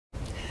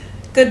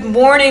Good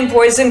morning,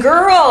 boys and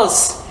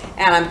girls.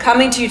 And I'm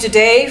coming to you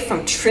today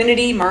from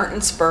Trinity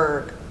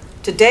Martinsburg.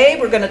 Today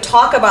we're going to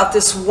talk about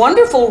this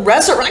wonderful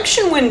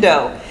resurrection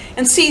window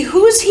and see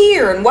who's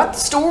here and what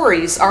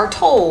stories are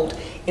told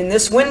in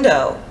this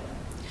window.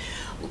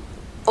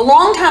 A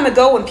long time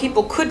ago, when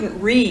people couldn't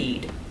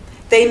read,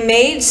 they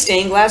made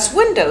stained glass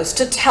windows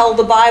to tell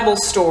the Bible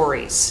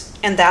stories,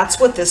 and that's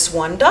what this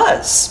one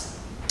does.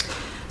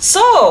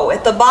 So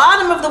at the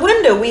bottom of the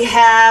window we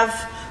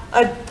have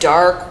a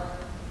dark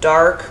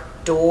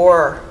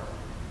door.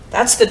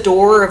 That's the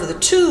door of the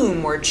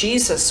tomb where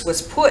Jesus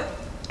was put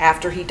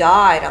after he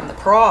died on the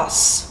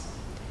cross.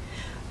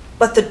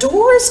 But the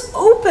door is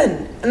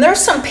open, and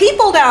there's some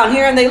people down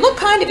here, and they look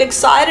kind of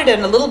excited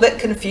and a little bit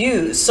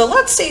confused. So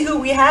let's see who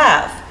we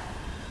have.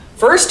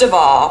 First of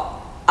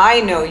all,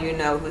 I know you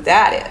know who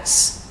that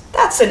is.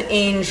 That's an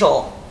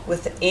angel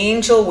with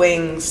angel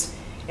wings,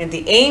 and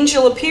the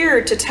angel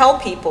appeared to tell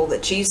people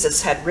that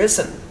Jesus had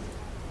risen.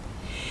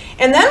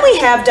 And then we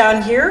have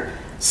down here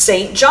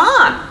St.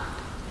 John.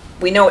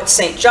 We know it's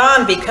St.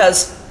 John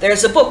because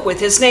there's a book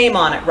with his name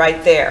on it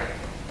right there.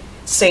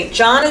 St.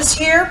 John is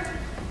here,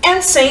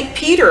 and St.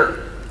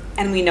 Peter.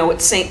 And we know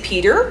it's St.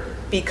 Peter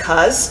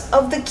because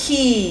of the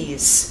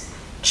keys.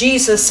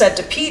 Jesus said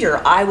to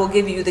Peter, "I will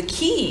give you the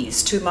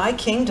keys to my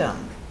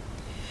kingdom."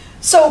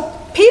 So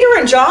Peter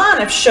and John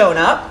have shown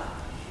up,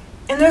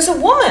 and there's a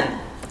woman.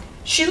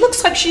 She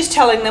looks like she's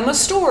telling them a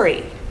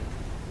story.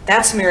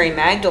 That's Mary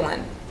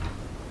Magdalene.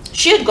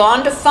 She had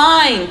gone to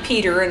find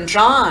Peter and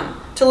John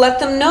to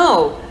let them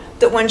know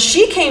that when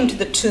she came to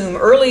the tomb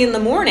early in the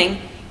morning,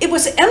 it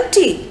was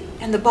empty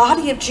and the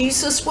body of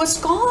Jesus was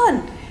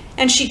gone,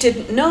 and she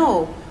didn't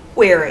know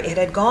where it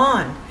had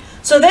gone.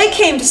 So they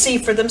came to see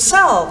for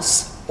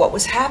themselves what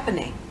was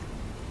happening.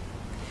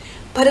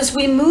 But as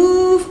we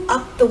move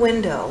up the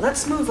window,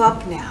 let's move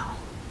up now.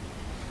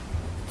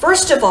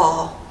 First of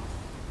all,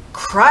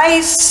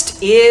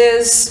 Christ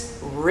is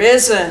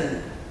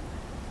risen.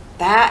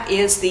 That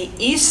is the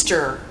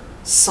Easter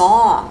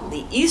song,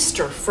 the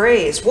Easter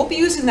phrase. We'll be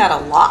using that a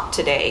lot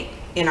today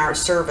in our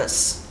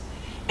service.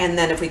 And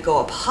then if we go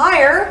up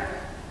higher,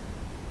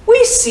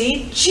 we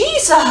see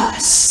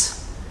Jesus.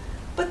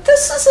 But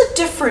this is a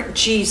different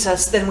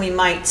Jesus than we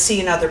might see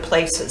in other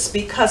places,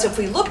 because if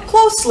we look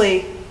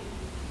closely,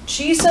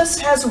 Jesus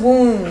has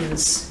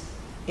wounds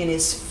in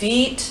his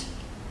feet.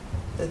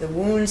 There are the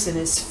wounds in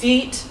his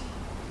feet,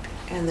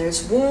 and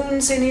there's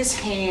wounds in his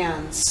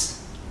hands.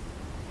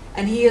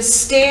 And he is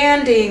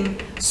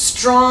standing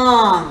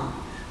strong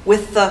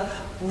with the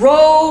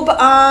robe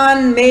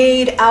on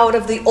made out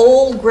of the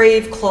old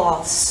grave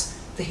cloths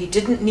that he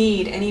didn't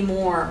need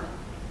anymore.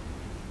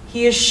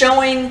 He is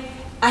showing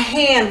a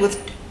hand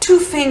with two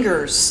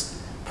fingers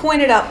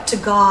pointed up to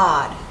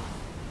God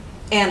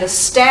and a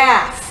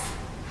staff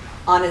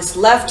on his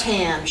left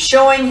hand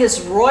showing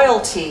his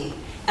royalty.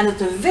 And at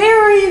the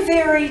very,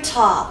 very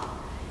top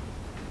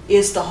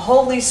is the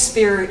Holy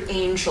Spirit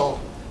angel,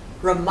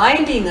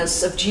 reminding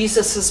us of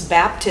Jesus'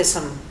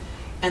 baptism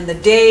and the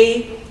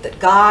day that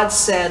God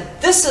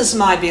said, "This is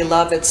my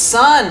beloved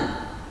Son,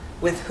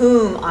 with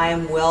whom I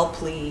am well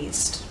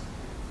pleased."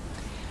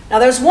 Now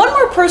there's one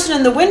more person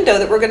in the window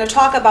that we're going to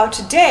talk about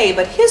today,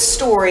 but his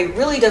story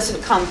really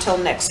doesn't come till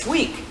next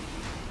week.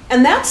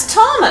 And that's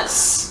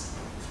Thomas.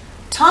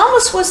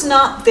 Thomas was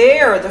not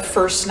there the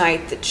first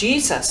night that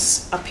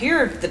Jesus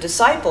appeared to the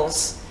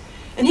disciples,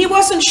 and he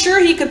wasn't sure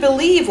he could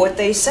believe what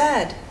they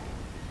said.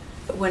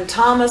 But when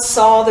Thomas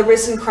saw the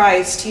risen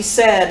Christ, he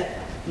said,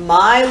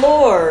 "My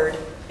Lord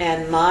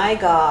and my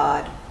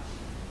God."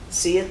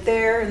 See it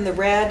there in the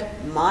red?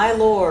 My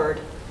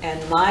Lord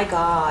and my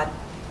God.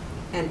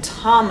 And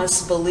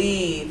Thomas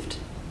believed.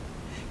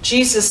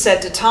 Jesus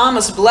said to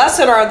Thomas,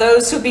 "Blessed are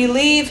those who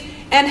believe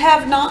and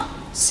have not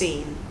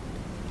seen."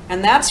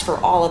 And that's for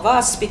all of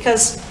us,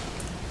 because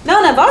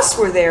none of us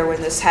were there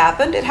when this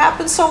happened. It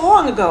happened so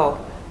long ago,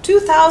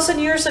 2,000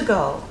 years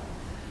ago.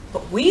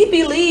 But we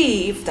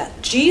believe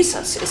that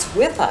Jesus is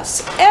with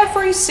us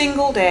every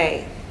single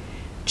day.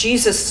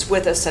 Jesus is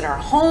with us in our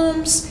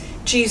homes.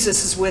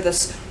 Jesus is with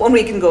us when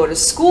we can go to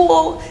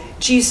school.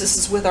 Jesus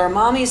is with our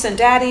mommies and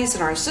daddies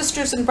and our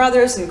sisters and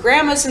brothers and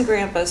grandmas and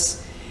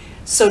grandpas.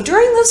 So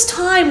during this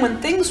time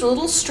when things are a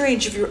little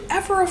strange, if you're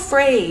ever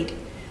afraid,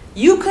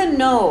 you can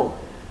know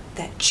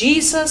that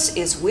Jesus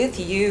is with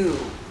you,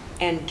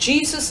 and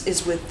Jesus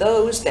is with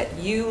those that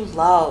you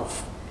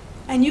love,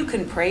 and you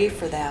can pray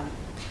for them.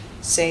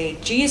 Say,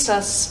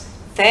 "Jesus,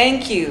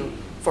 thank you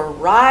for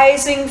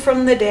rising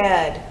from the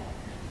dead.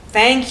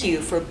 Thank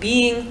you for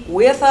being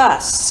with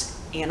us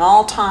in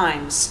all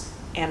times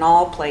and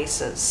all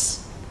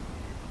places."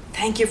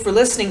 Thank you for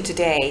listening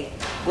today.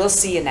 We'll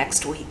see you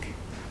next week.